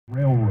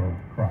railroad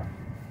crossing.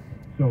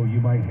 So you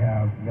might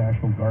have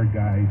National Guard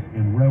guys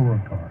in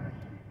railroad cars,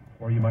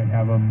 or you might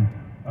have them,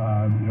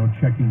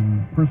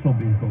 checking personal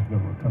vehicles that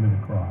were coming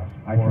across.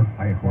 I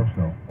hope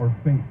so. Or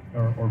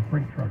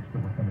freight trucks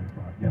that were coming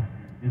across. Yes.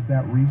 Is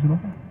that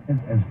reasonable?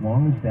 As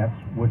long as that's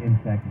what in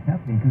fact is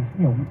happening, because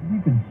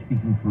we've been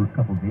speaking for a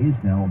couple of days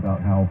now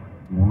about how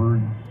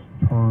words,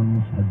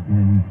 terms have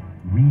been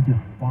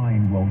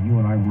redefined while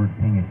you and I weren't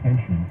paying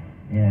attention,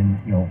 and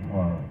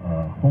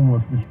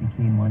homelessness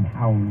became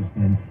unhoused,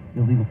 and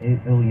illegal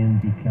alien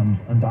becomes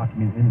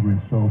undocumented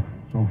immigrants. So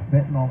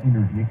fentanyl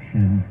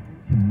interdiction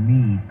to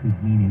me could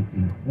mean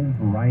a whole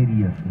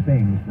variety of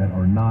things that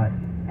are not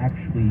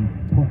actually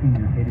poking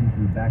your head into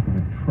the back of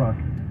a truck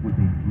with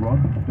a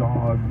drug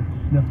dog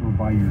sniffer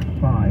by your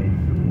side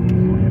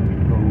waiting for him to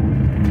go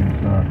to his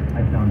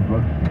I found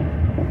drugs.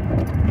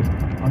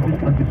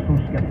 I'm just so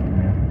skeptical,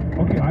 man.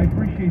 Okay, I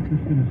appreciate the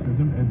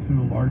cynicism, and to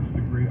a large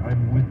degree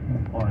I'm with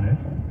you on it.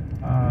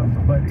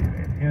 But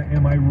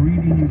am I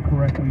reading you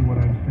correctly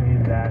when I'm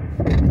saying that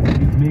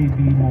it may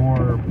be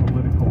more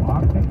political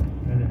optics,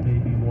 and it may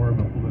be more of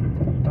a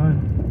political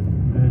stunt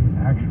than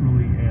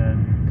actually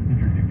an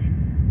interdiction?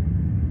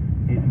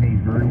 It may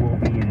very well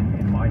be,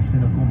 in my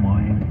cynical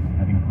mind,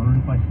 having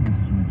earned my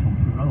cynicism until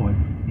proven otherwise.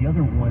 The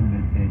other one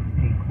that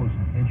paid close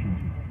attention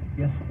to,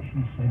 yes,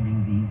 she's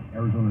sending the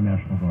Arizona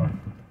National Guard.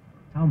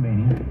 How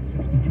many?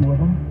 62 of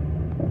them?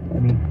 I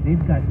mean,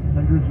 they've got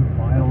hundreds of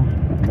miles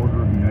of the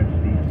border of the United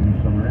States in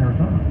southern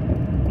Arizona.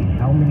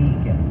 And how many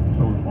get?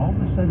 So if all of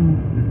a sudden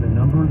the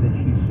number that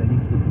she's sending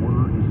to the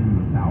border is in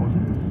the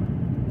thousands,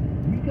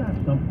 we got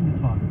something to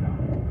talk about.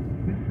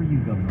 Good for you,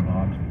 Governor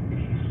Hobbs. If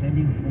she's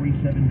sending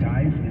 47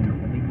 guys and they're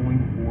only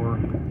going for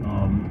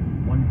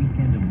one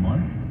weekend a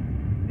month,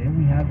 then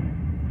we have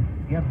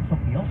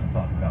something else to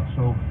talk about.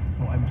 So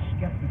I'm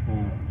skeptical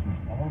of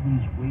all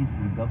these ways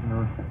that the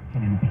governor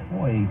can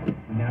employ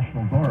the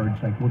National Guard.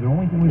 It's like, well, they're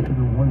only going for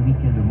their one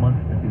weekend a month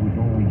that they would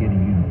normally get a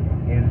unit.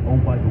 And oh,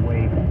 by the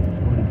way, it's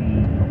going to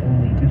be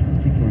only this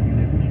particular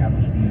unit, which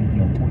happens to be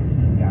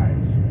 14 guys.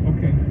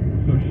 Okay,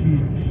 so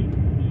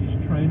she's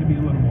trying to be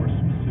a little more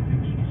specific.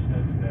 She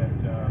says that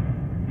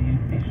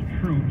these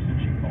troops, and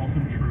she calls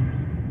them troops,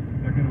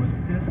 they're going to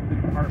assist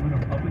the Department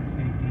of Public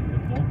Safety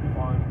and local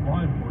law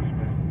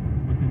enforcement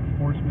with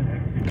enforcement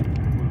activities,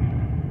 including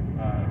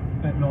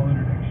fentanyl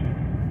interdiction,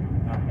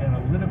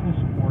 analytical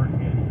support,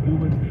 and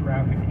human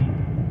trafficking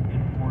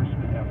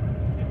enforcement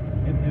efforts.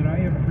 And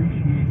I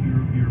appreciate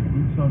your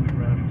boots on the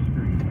ground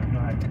experience.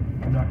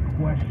 I'm not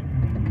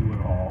questioning you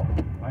at all.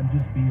 I'm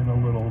just being a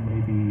little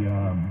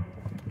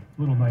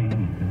naive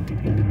and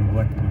thinking that an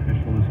elected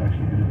official is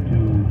actually going to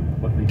do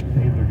what they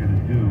say they're going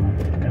to do,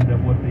 and that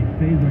what they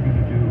say they're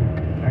going to do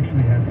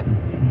actually has some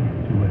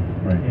teeth to it,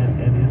 right?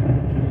 And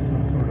isn't just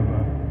some sort of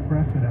a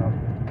press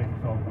announcement to make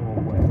itself go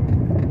away.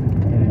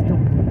 And until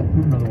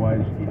proven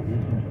otherwise, it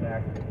is in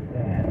fact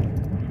that,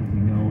 so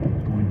we know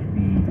it's going to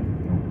be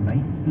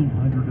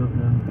 1,900 of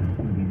them. It's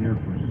going to be there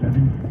for 7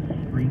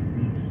 straight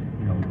weeks.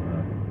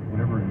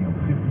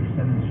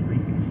 57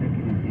 straight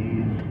consecutive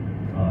days.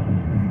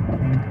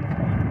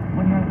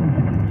 What happens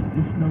if it's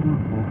this number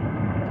of folks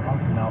off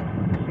and out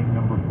for the same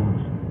number of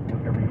folks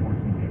every 14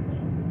 days?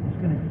 It's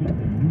going to take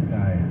the new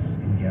guys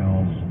and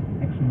gals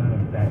X amount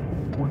of that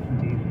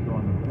 14 days that they're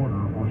on the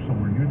border or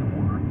somewhere near the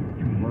border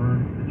to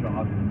learn the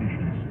job and the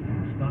missions.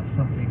 It's not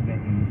something that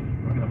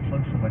we're going to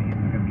plug somebody in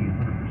and they're going to be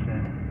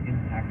 100%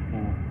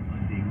 impactful on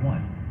day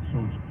one. So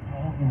it's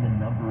all in the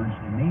numbers,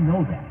 and they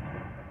know that.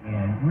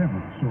 And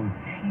remember, so if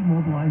she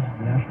mobilizes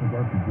the National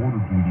Guard for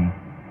border duty,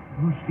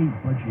 her state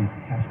budget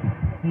has to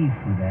pay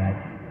for that,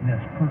 and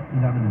that's currently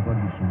not in the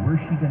budget. So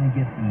where's she going to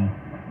get the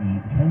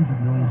tens of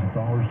millions of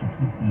dollars to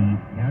keep the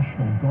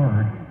National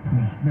Guard,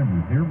 who's,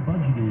 remember, they're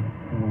budgeted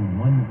for 1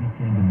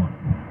 weekend a month.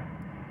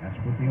 That's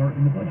what they are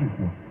in the budget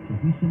for. So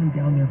if we send them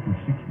down there for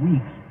 6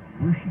 weeks,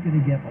 where's she going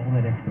to get all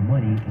that extra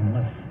money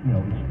unless,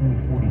 it's only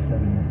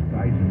 47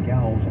 guys and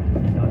gals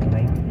and not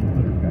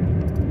 1,900 guys?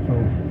 So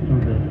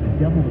the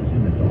devil is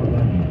in the dog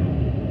onion.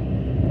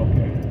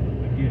 Okay.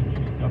 Again,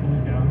 she's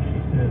doubling down. She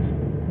says,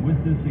 with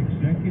this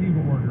executive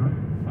order,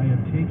 I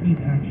am taking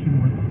action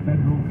where the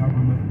federal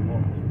government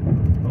won't.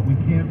 But we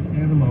can't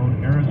stand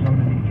alone.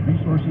 Arizona needs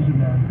resources and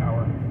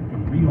manpower to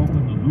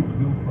reopen the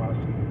Loopville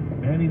crossing,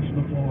 manage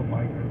the flow of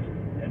migrants,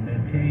 and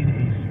maintain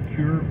a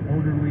secure,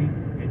 orderly,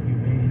 and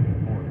humane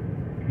border.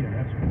 Again,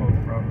 that's a quote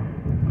from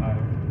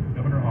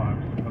Governor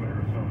Hobbs of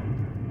Arizona.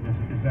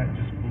 Is that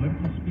just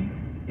political speak?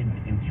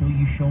 Until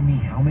you show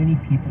me how many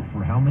people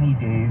for how many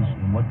days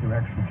and what their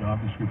actual job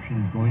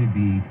description is going to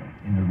be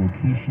and their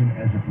location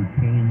as it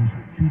pertains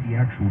to the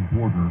actual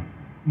border.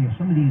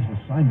 Some of these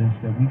assignments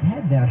that we've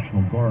had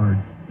National Guard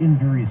in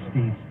various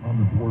states on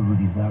the border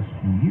these last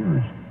few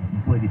years,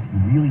 but if you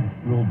really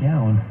drill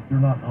down, they're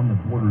not on the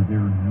border,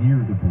 they're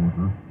near the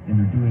border, and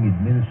they're doing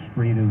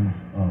administrative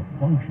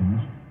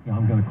functions.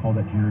 I'm going to call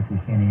that generically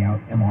handing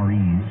out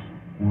MREs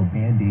or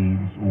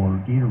Band-Aids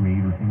or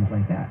Gatorade or things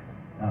like that.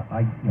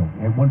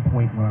 At one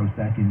point when I was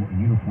back in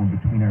uniform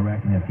between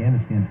Iraq and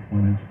Afghanistan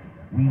deployments,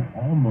 we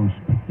almost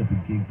picked up a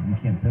gig from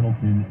Camp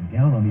Pendleton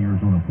down on the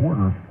Arizona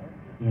border,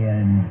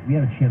 and we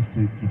had a chance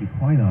to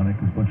decline on it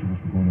because a bunch of us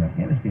were going to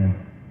Afghanistan.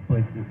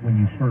 But when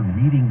you started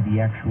reading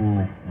the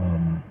actual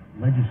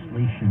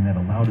legislation that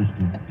allowed us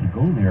to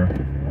go there,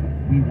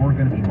 we were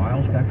going to be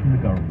miles back from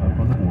the government,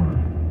 from the border.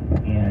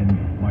 And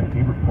my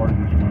favorite part of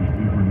this was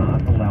we were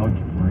not allowed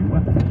to carry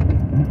weapons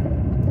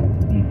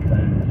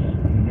because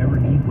you never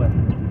need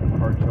weapons with the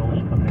cartels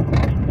coming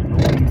across us.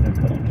 Nobody in the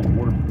Customs and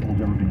Border Patrol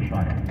has ever been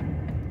shot at.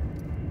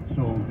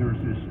 So there's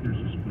this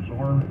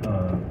bizarre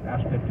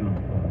aspect of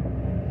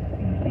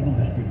the legal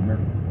history of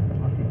America,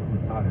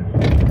 which says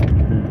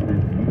that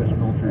the U.S.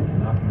 military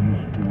cannot be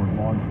used for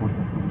law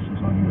enforcement purposes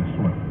on U.S.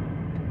 soil.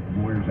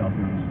 Lawyers out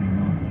there will say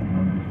no,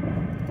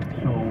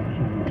 so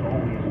it's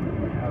always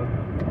you have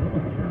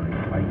military,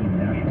 i.e. the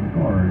National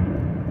Guard,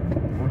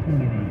 working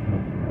in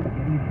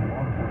getting into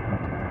law enforcement.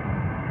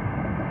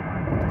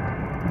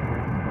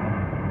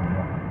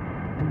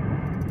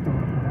 So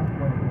that's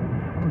why we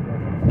covered that.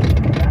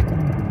 Back in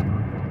the border,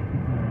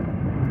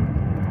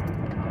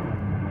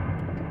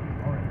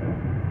 all right, that's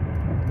it.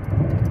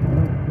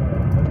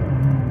 Let's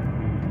remove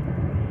the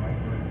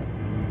migrants,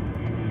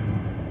 the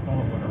aliens, call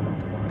it whatever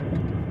we want,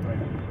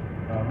 crisis.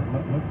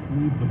 Let's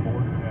leave the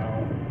border now.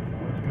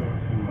 Let's go to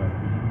New York.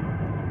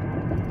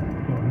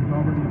 So he's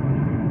already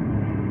eliminated the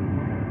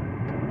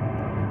radio.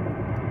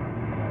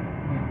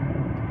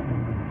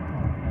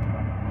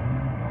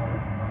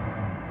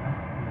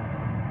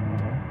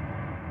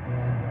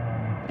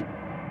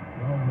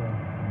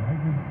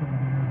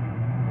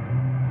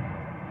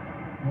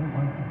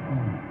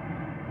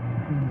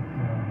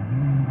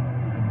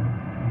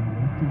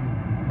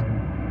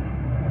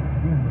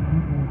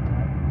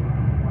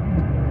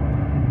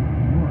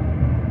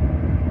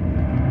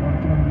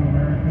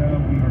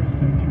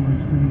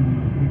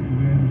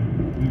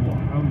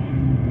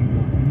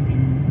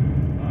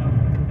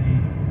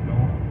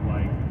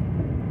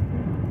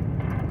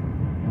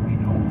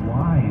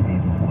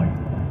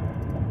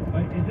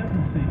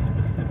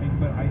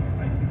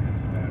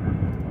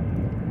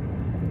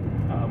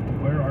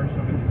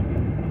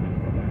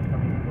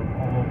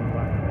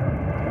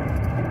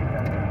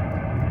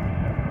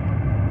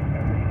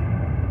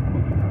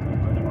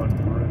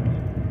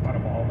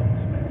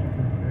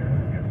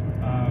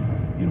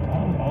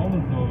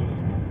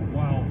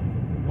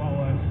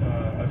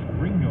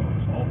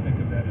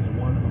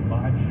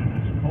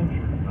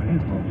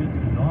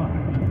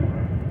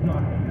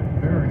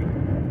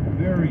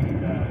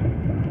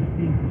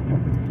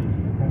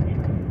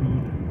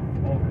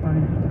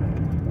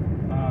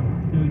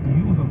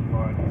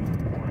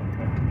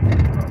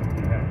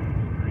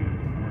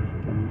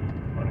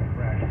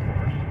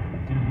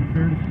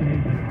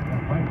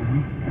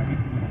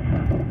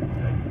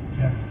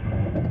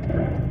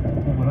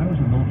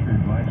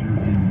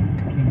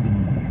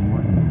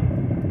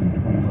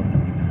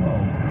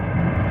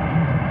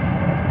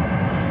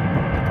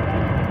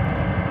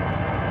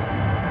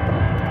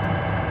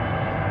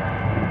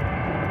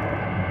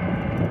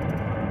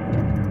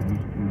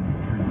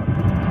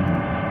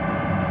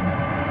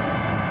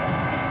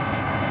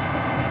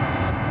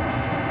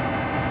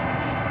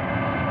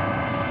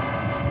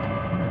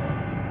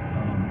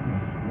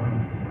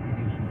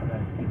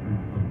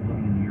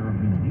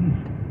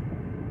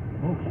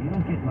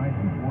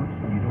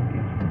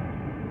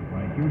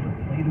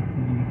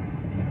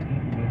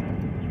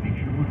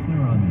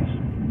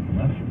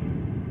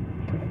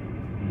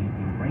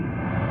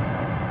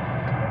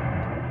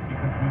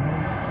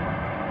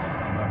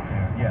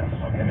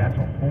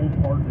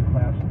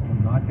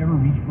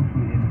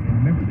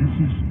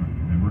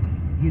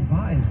 He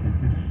advised that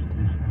this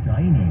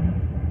dining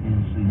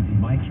is, in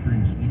my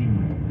experience, eating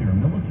with their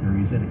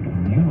military is at a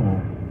communal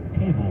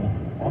table,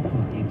 also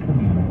a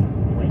communal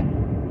plate.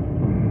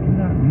 So you do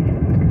not reach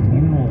for the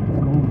communal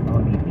goat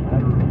on the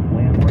platter of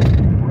lamb, rice,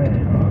 and bread,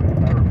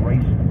 platter of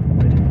rice,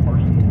 bread, and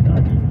parsley and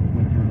nuts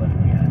with your left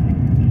hand. It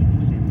would be,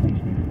 to say the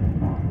least,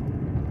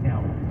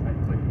 now,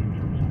 but in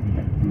terms of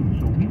the food,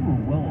 so we were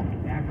well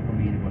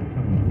acclimated by the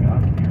time we got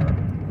there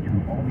to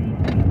all the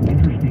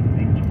interesting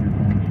things we were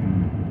going to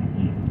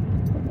eat.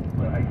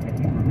 But I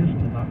think we're missed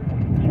to not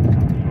point this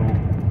out. So,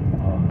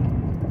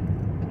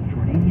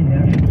 Jordanian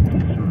national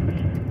dessert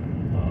is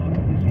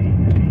a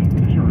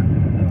dessert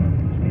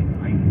that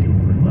I enjoy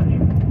very much.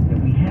 That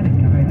we had a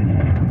guy that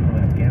had come from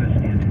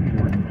Afghanistan to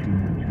Jordan to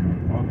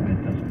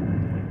augment us.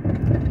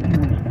 He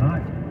was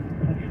not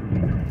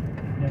culturally trained.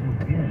 He'd never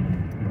been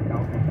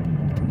alcohol.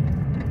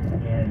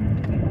 And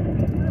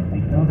we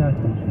found out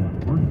it was his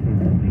birthday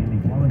one day, and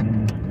they brought him in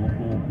this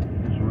local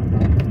dessert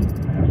that is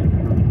the classic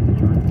European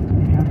dessert.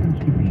 It happens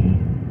to be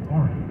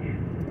orange.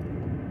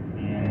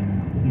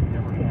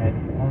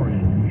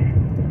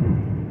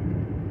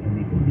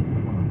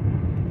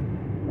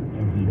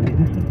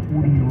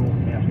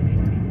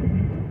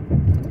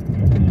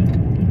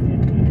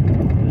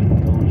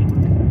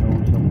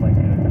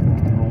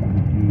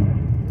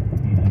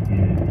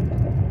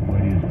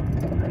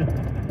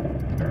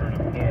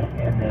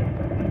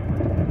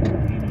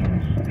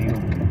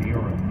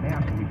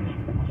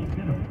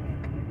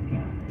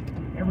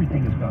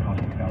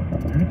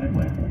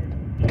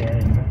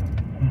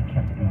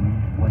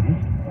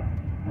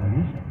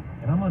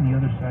 on the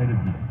other side of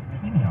the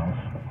team house,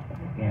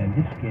 and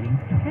it's getting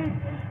tense.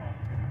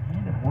 I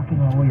ended up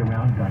working all the way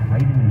around, got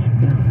right in his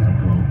ear, and I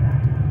go,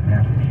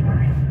 Master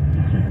Sergeant,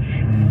 he said,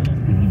 she's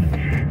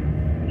Danish.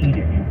 Eat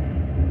it.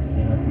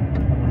 And I said,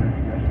 I wonder if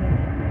you're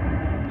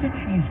it's a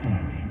cheese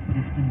Danish, but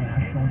it's the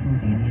national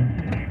Jordanian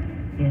dish.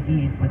 And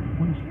he, but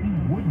he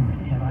wouldn't,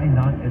 had I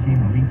not, as a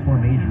Marine Corps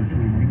major to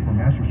a Marine Corps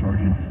Master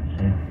Sergeant,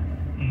 said,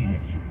 eat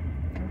it.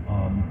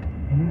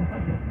 And it was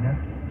like that. And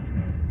that's,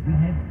 we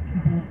had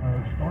people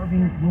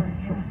starving local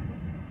children.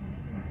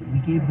 We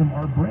gave them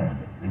our bread.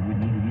 They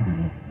wouldn't eat it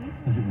either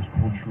because it was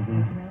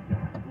culturally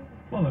different.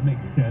 Well, it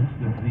makes sense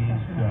that these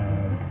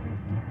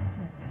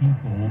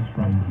peoples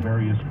from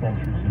various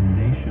cultures and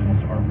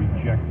nations are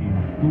rejecting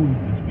food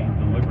that's being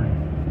delivered,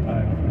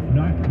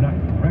 not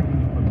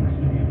directly from the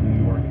city of New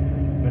York,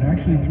 but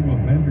actually through a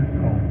vendor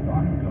called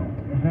DashCam.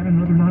 Is that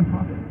another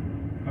nonprofit?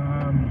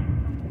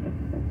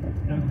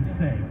 Doesn't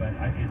say, but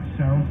it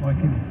sounds like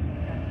it is.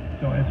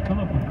 So as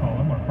Philip would call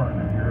him, our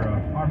partner here,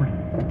 poverty.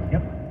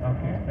 Yep.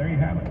 Okay, there you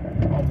have it.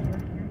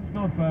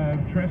 Philip,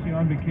 Tracy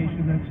on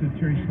vacation. That's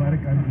Terry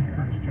Sladek. I'm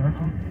Curtis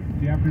Johnson.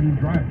 It's the afternoon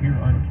drive here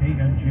on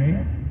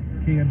KMJ,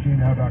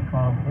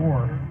 KMJnow.com,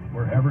 or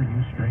wherever you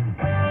stream.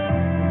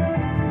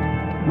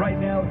 Right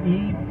now,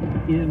 east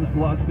in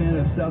Los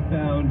Angeles,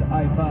 southbound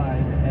I-5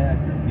 at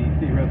the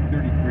State Route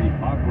 33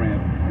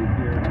 off-ramp.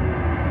 There is a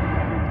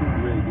big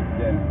rig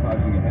that is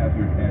causing a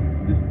hazard at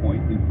this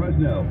point. In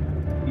Fresno,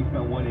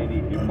 eastbound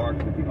 180, it marks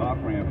at the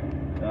off-ramp.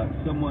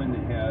 Someone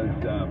has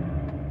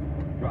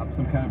dropped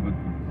some kind of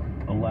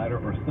a ladder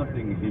or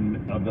something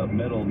of the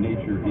metal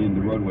nature in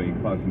the roadway,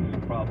 causing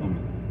some problems.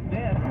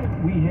 Then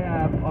we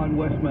have on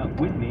West Mount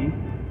Whitney,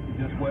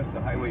 just west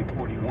of Highway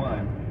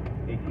 41,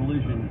 a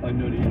collision,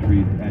 unknown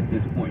injuries at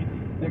this point.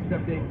 Next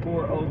update,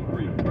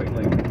 403, right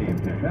lane with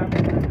KMJ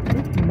traffic.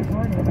 This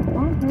report is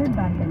sponsored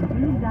by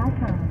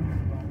Indeed.com.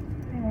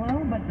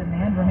 Low but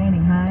demand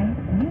remaining high?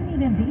 You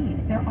need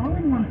Indeed. Their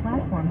all-in-one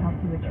platform helps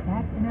you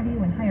attract,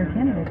 interview, and hire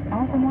candidates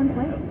all from one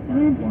place.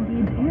 And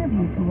Indeed's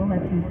interview tool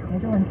lets you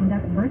schedule and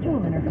conduct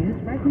virtual interviews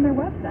right from their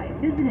website.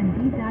 Visit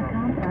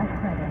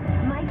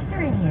Indeed.com/credit. Mike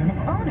Serenian,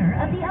 owner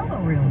of the Elbow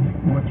Room.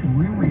 What's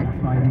really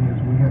exciting is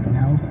we have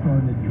now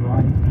started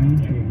dry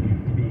aging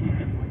beef.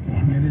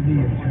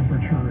 Humidity and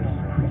temperature is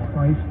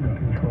precisely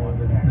controlled,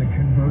 and the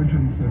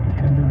convergence of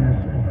tenderness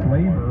and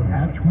flavor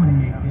at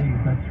 28 days,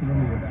 that's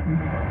really a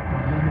sweet spot.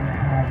 We're going to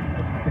have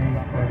a steak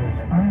that is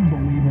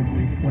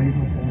unbelievably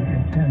flavorful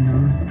and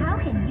tender. How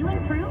can you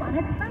improve on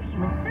a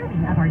sumptuous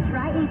serving of our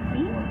dry aged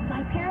beef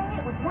by pairing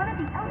it with one of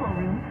the Elbow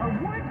Room's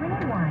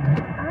award-winning wines?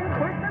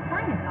 Uncork the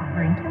finest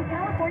offerings from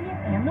California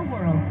and the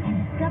world,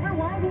 and discover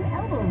why the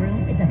Elbow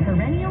Room is a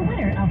perennial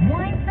winner of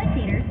Wine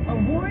Spectator's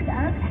Award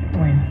of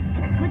Excellence.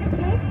 Exquisite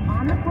taste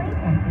on the plate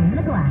and in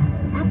the glass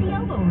at the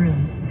Elbow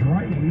Room.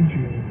 Dry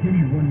aging gives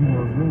you one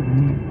more really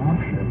neat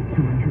option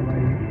to enjoy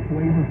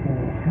flavorful,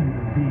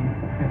 tender beef.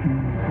 If you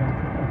think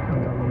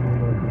of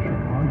Illinois or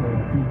Chicago,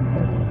 you can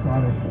get a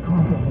product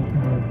comparable to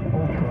the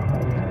ultra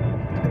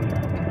high-end steak.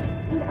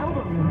 The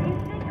Elbow Room in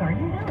Big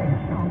Garden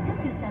Village. Call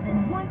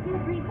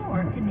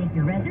 227-1234 to make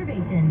your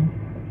reservation.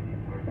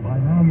 By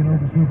now you know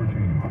the Zuber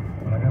team,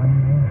 but I got a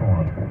new name for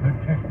them. The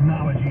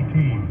Technology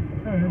Team.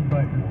 But it's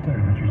better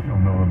that you still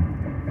know them.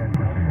 And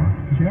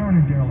Sharon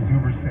and Daryl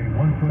Zuber stay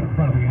 1 foot in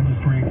front of the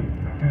industry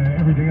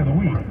every day of the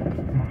week.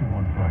 Let's do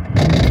 1 foot.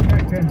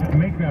 And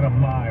make that a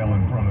mile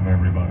in front of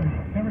everybody.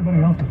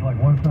 Everybody else is like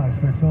one size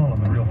fits all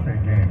in the real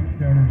estate game.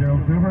 Sharon and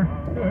Daryl Zuber?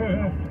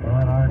 Well,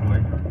 that hardly.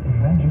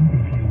 Imagine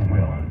if you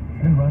will.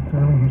 And Rod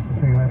Serling used to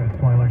say that at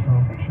Twilight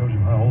Zone. Shows you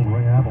how old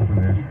Ray Appleton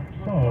is.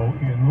 So,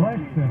 in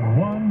less than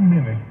 1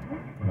 minute,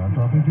 without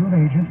talking to an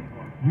agent,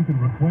 you can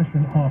request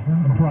an offer,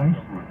 a price,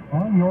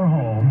 on your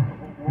home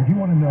if you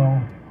want to know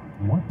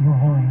what your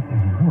home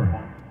is worth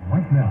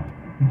right now.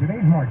 In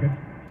today's market,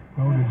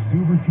 go to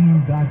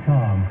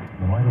Zuberteam.com.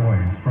 And right away,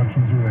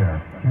 instructions are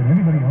there. Can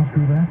anybody else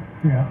do that?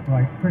 Yeah,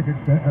 right. Cricket,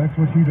 that's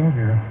what you do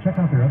here. Check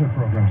out their other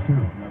programs, too.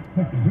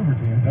 Click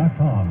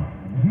Zuberteam.com.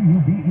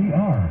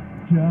 Z-U-B-E-R.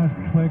 Just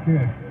click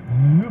it.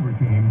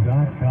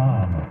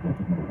 Zuberteam.com.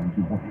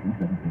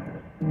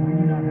 We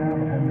do not have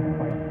a homeless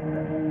crisis.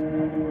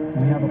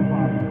 We have a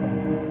poverty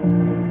crisis,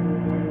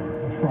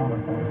 a trauma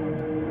crisis,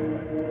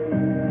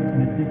 an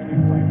addiction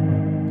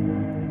crisis,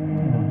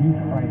 an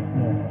abuse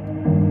crisis.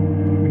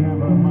 We have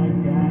my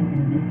dad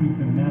introduced me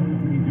to meth at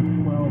the age of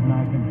 12, and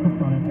I've been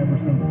hooked on it ever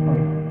since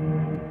crisis.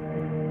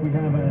 We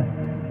have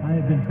I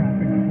have been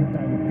trafficked since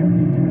I was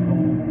 15 years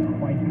old,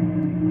 crisis.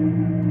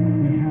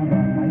 We have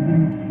I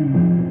didn't choose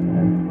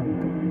that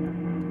crisis.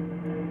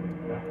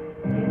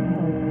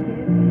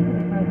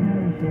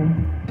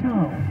 So,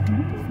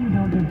 you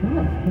don't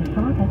deserve to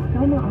shop at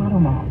Soma Auto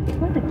Mall.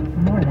 Let's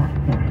explore that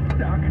stuff.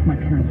 Doc, my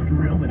parents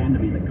drilled it into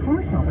me. The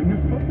car shopping is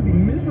supposed to be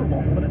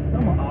miserable, but at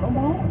Soma Auto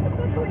Mall, it's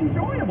actually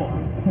enjoyable.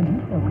 Can you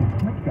focus?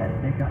 Let's get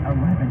it. They've got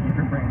 11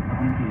 different brands of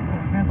new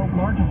vehicles, sample fifth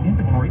largest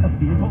inventory of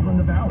vehicles in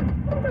the valley.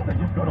 I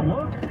just go to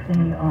look.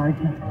 They are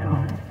just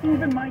cars.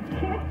 Even my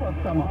kids love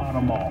Summer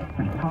Auto Mall.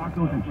 Free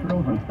tacos and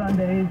churros on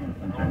Sundays,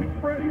 sunshine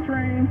express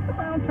train, the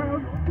bounce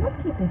house. Let's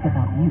keep this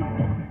about you,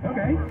 Tim.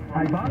 Okay,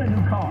 I bought a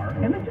new car,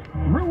 and they just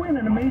threw in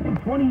an amazing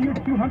 20-year,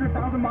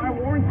 200,000-mile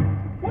warranty.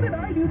 What did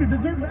I do to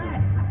deserve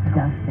that?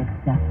 The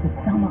success that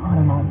Selma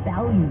Auto Mall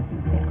values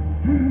you,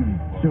 Tim.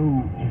 So,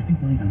 do you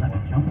think they'll even let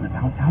me jump in the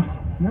bounce house?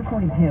 You're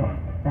 42.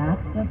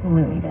 That's just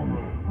Looney Bin.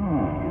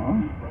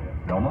 Aww.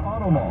 Selma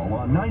Auto Mall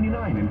on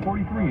 99 and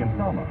 43 in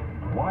Selma.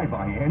 Why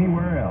buy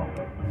anywhere else?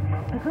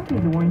 A copy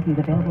of the warranty is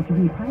available to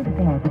read prior to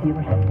sale at the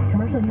dealership.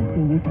 Commercial use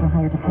being used for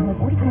hire to public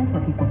or to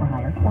transport people for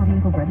hire, or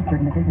vehicles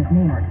registered in a business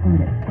name are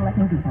excluded. Select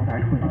new details are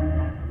excluded.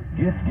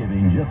 Gift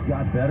giving just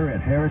got better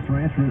at Harris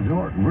Ranch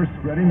Resort. We're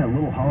spreading a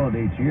little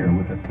holiday cheer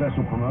with a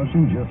special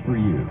promotion just for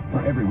you.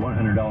 For every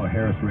 $100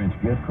 Harris Ranch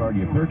gift card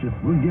you purchase,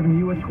 we're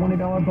giving you a $20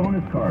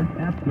 bonus card,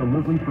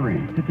 absolutely free.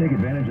 To take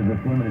advantage of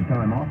this limited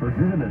time offer,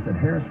 visit us at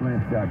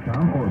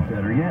harrisranch.com, or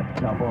better yet,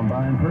 stop on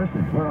by in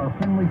person, where our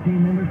friendly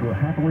team members will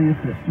happily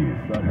assist you.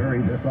 But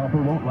hurry, this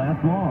offer won't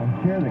last long.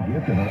 Share the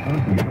gift of an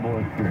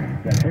unforgettable experience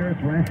at Harris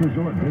Ranch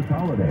Resort this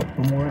holiday.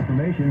 For more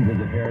information,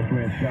 visit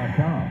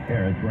harrisranch.com.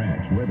 Harris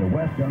Ranch, where the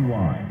West unwinds.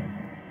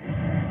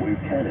 Where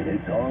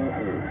candidates are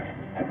heard,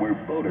 and where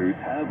voters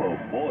have a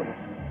voice.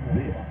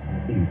 This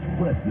is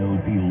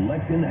Fresno's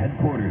election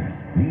headquarters.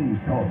 News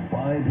Talk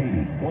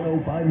 580,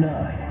 1059,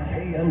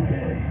 KMK,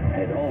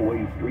 and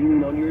always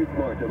streaming on your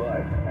smart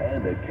device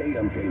and at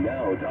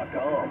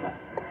KMKnow.com.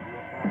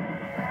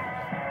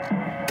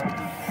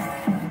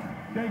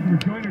 Thank you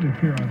for joining us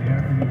here on the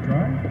Afternoon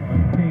Drive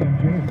on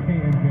KMJ and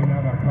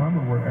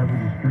KMKnow.com, or wherever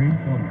you stream.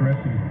 Philip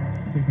Dressing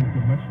taking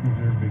some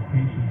much-deserved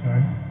vacation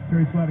time.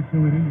 Terry Slottick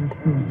filling in. Yours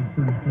truly is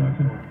Curtis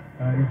Johnson.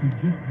 If you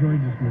just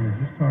joined us, we were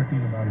just talking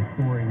about a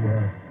story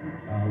where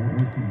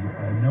with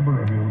the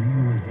number of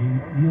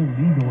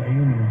illegal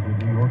aliens that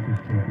New York is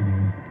taking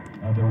in,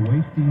 they're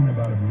wasting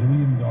about $1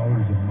 million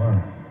a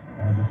month.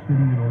 The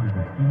city, in order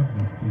to feed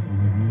these people,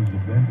 have used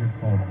a vendor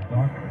called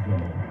DocGo.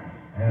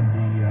 And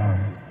the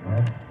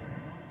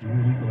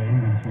illegal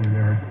aliens who are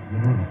there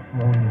literally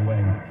throwing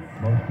away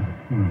most of the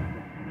food.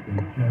 They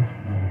just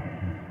won't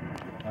eat.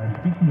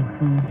 Speaking of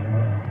food and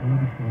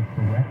political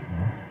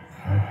correctness,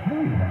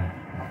 Terry has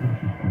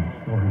interesting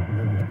stories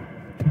here that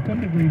to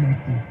some degree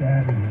makes me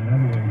sad, and in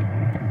another way it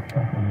makes me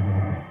chuckle a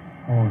little bit.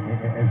 Oh,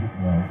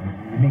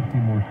 it makes me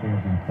more sad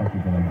than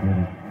chuckle that I did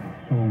it.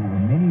 So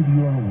many of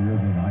you are aware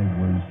that I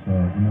was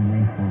in the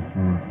Marine Corps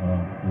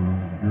for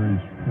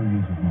various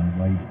periods of my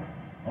life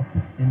up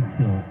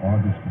until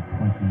August of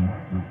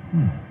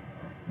 2013.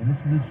 And this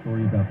is a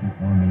story about the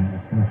Army.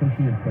 It's an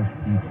Associated Press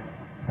piece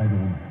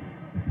titled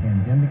 "The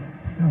Pandemic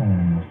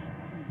Pounds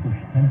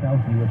Pushed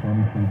 10,000 U.S.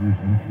 Army Soldiers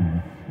into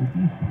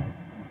Obesity."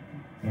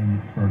 And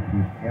it starts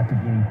with, after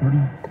gaining 30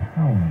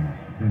 pounds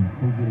during the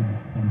COVID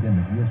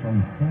pandemic, U.S.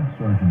 Army Staff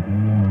Sergeant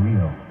Daniel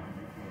Murillo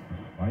is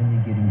finally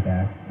getting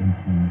back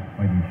into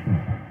fighting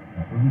shape.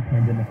 Early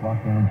pandemic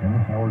lockdowns,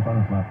 endless hours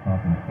on his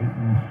laptop, and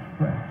heightened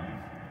stress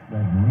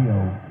led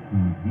Murillo to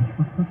reach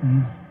for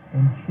cookies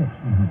and chips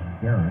in his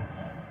barracks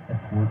at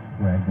Fort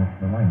Bragg, North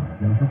Carolina.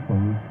 Gyms were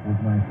closed,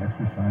 organized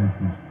exercise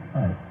was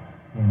cut,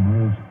 and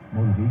Murillo's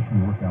motivation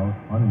to work out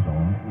on his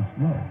own was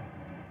low.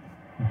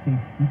 He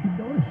states he could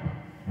notice it.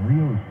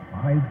 Murillo is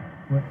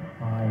 5'5"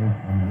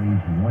 and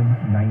weighs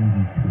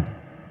 192.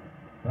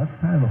 So that's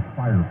kind of a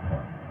fire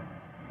plug,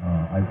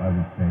 I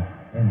would say.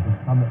 And his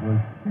comment was,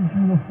 his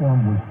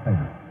uniform was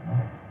tighter. Well,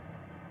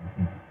 I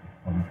think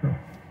that's probably true.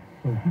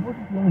 So he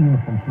wasn't the only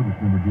uniform service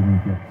member dealing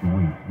with the extra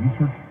weight.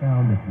 Research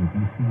found that the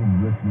obesity in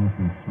the U.S.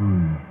 military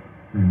surged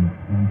during the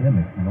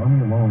pandemic. The Army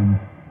alone,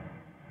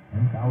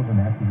 10,000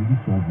 active duty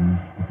soldiers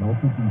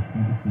developed obesity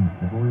between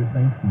February of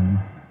 19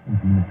 and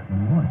June of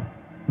 21,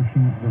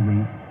 pushing the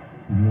rate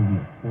to nearly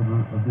a quarter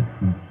of the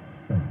troops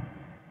studied.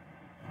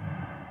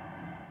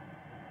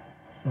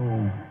 So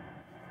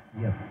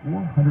we have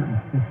 450,000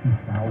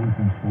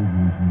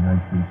 soldiers in the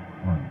United States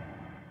Army.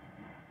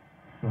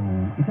 So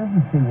it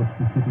doesn't say what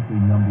specifically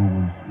number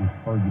was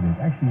targeted.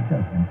 Actually, it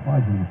does. It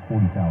implies it was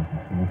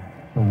 40,000.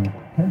 So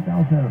 10,000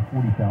 out of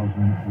 40,000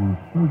 were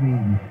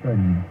surveyed and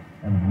studied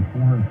out of the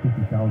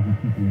 450,000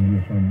 people in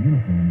U.S. Army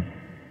uniforms.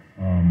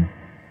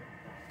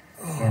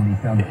 And they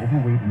found that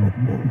overweight and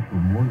obese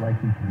people were more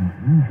likely to be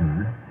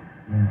injured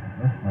and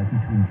less likely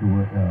to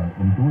endure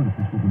the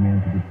physical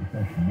demands of their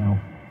profession. Now,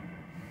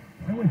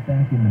 I went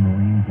back in the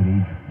Marines at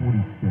age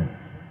 46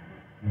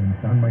 and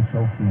found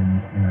myself in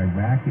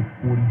Iraq at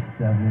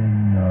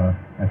 47,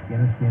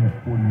 Afghanistan at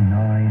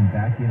 49,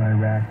 back in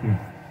Iraq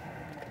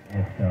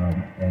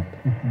at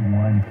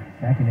 51,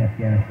 back in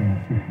Afghanistan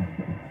at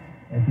 56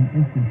 as an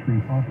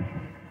infantry officer.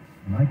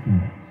 And I can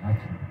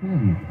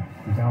clearly attest,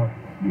 without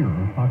fear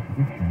or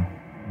contradiction,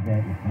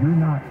 that if you're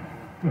not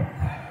fit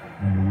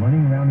and you're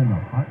running around in the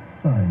hot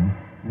sun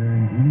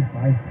wearing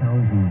 85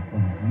 pounds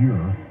of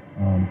gear,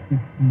 15,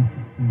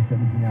 16,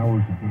 17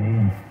 hours a day,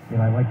 and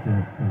I like to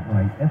when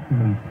I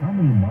estimate how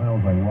many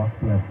miles I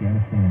walked to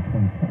Afghanistan in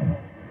 2010,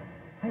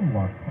 I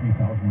walked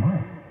 3,000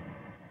 miles.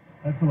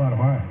 That's a lot of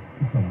miles.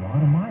 It's a lot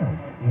of miles.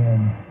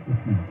 And if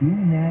you're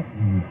doing that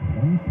and you're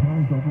 20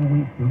 pounds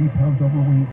overweight, 30 pounds overweight,